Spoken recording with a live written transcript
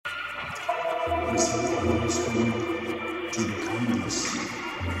There's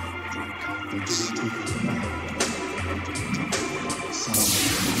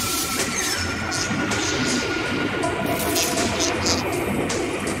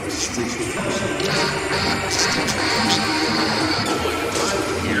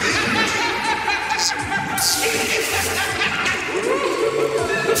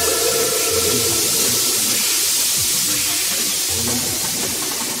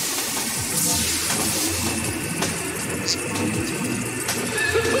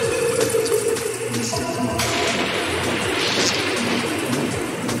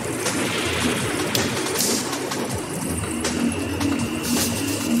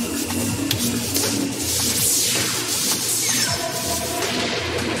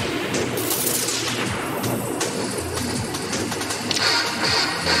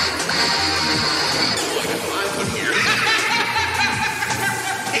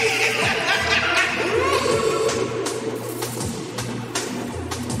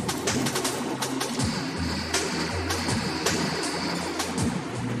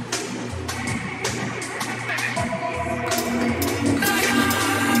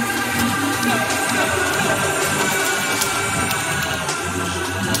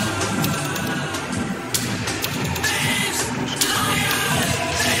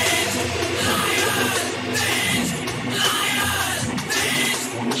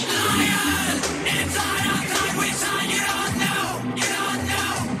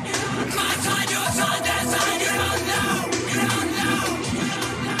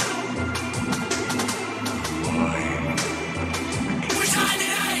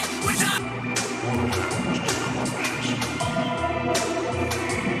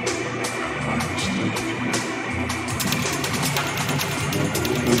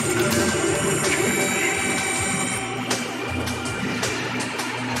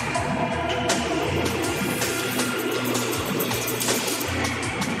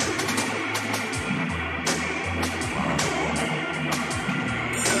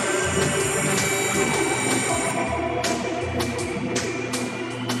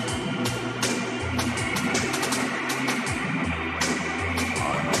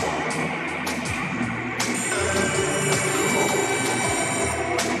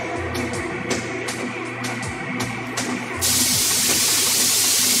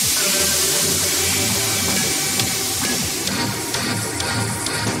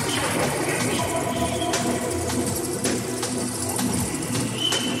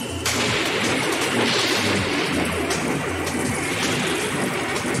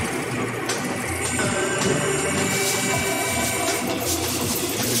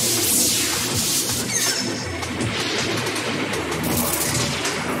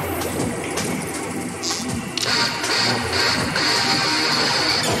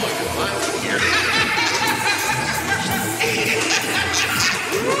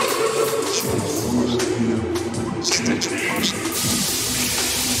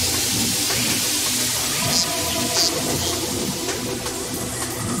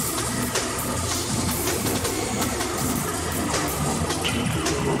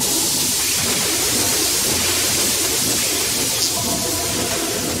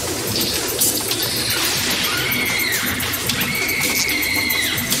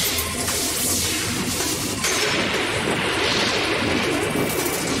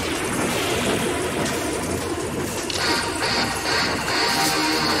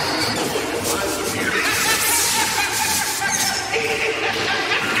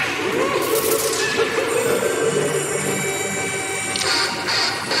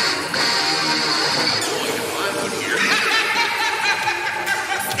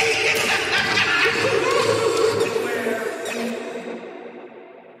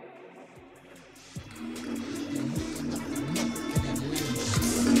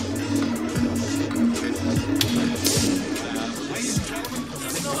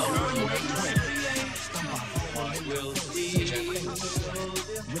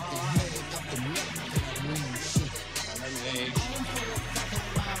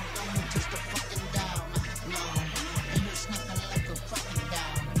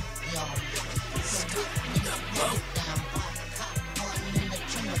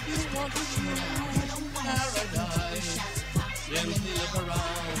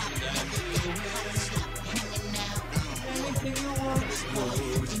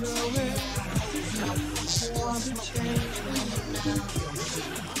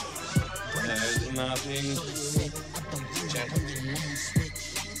nothing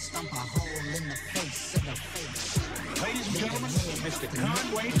Ladies and gentlemen, Mr.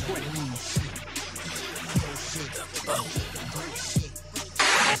 Conway Twitty.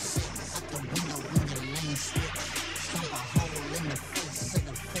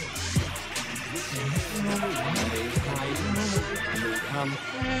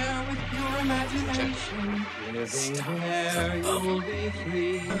 Living there you'll be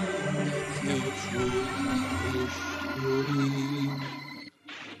free if you truly wish to be.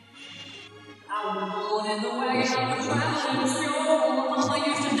 I was born in the wagon of a traveling show. Mama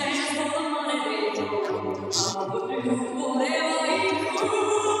used to dance for the money they throw. Papa would do whatever he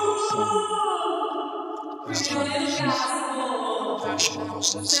could. Preach a little gospel.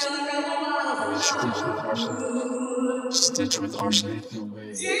 Sell a couple bottles of good. Stitch with arsenic.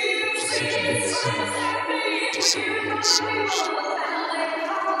 Jesus,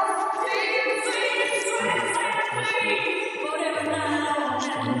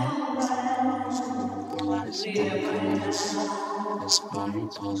 His body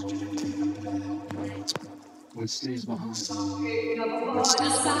puzzled. What stays behind? What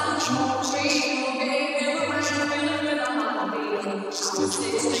stays behind? Stitch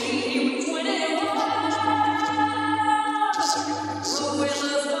with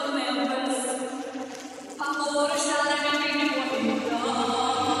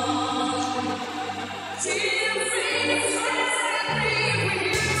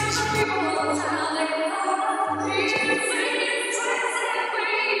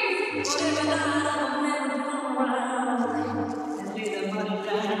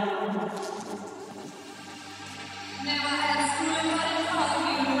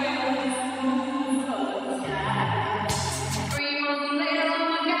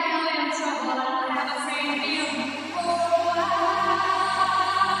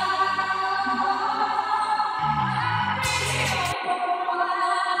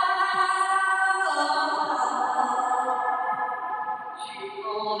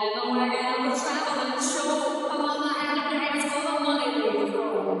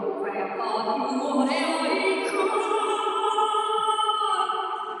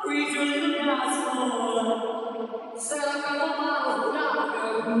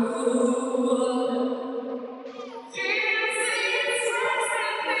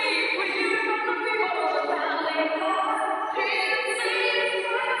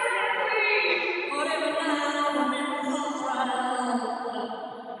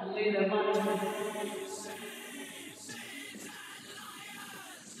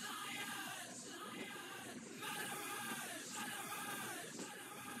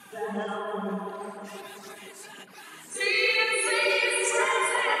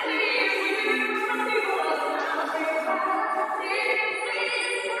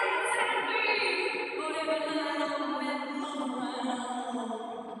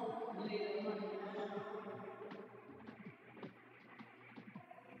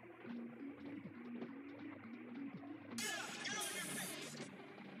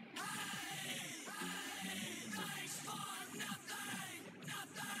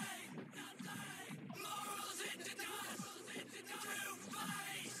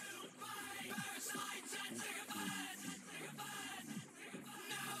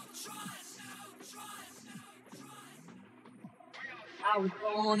I was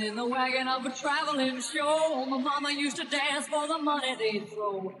born in the wagon of a traveling show. My mama used to dance for the money they'd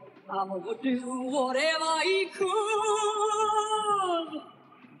throw. Papa would do whatever he could.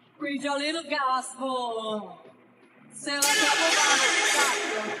 Preach a little gospel. Sell a couple bottles of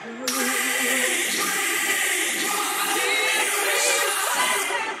vodka.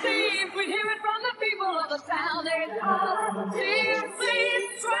 We hear it from the people of the town. They call TMC,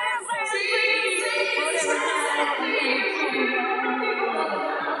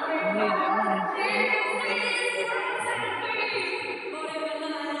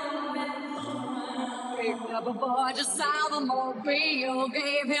 picked up a boy just south of Mobile,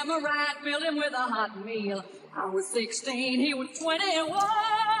 gave him a ride, filled him with a hot meal. I was 16, he was 21.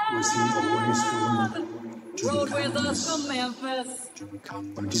 Was he always going rode with us from Memphis.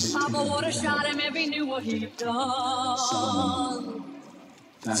 Papa would have shot him if he knew what he'd done.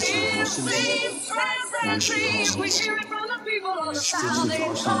 That's the horses. We hear it from the people of the town. They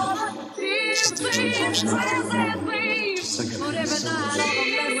call it but every night all the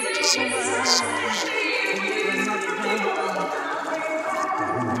men would come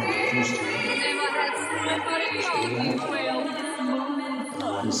never had sleep, but it taught me well.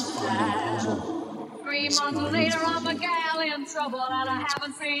 3 months later, I'm a gal in trouble, and I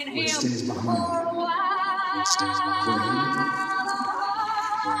haven't seen him for a while. I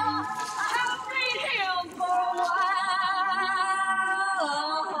haven't seen him for a while.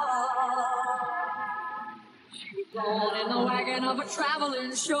 She's born in the wagon of a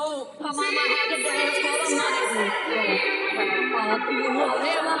traveling show. Her mama had to dance for the money we throw. Grandpa do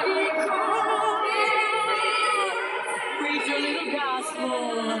whatever he could. Preach a little gospel.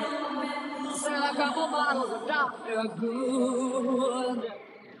 Sell a couple bottles of Dr. Good.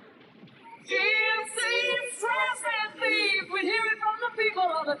 GMC trash and thieves. We hear it from the people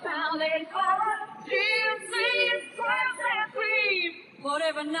of the town. They call us GMC, it's trash and thieves. But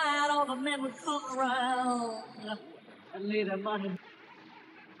every night all the men would come around and lay their money.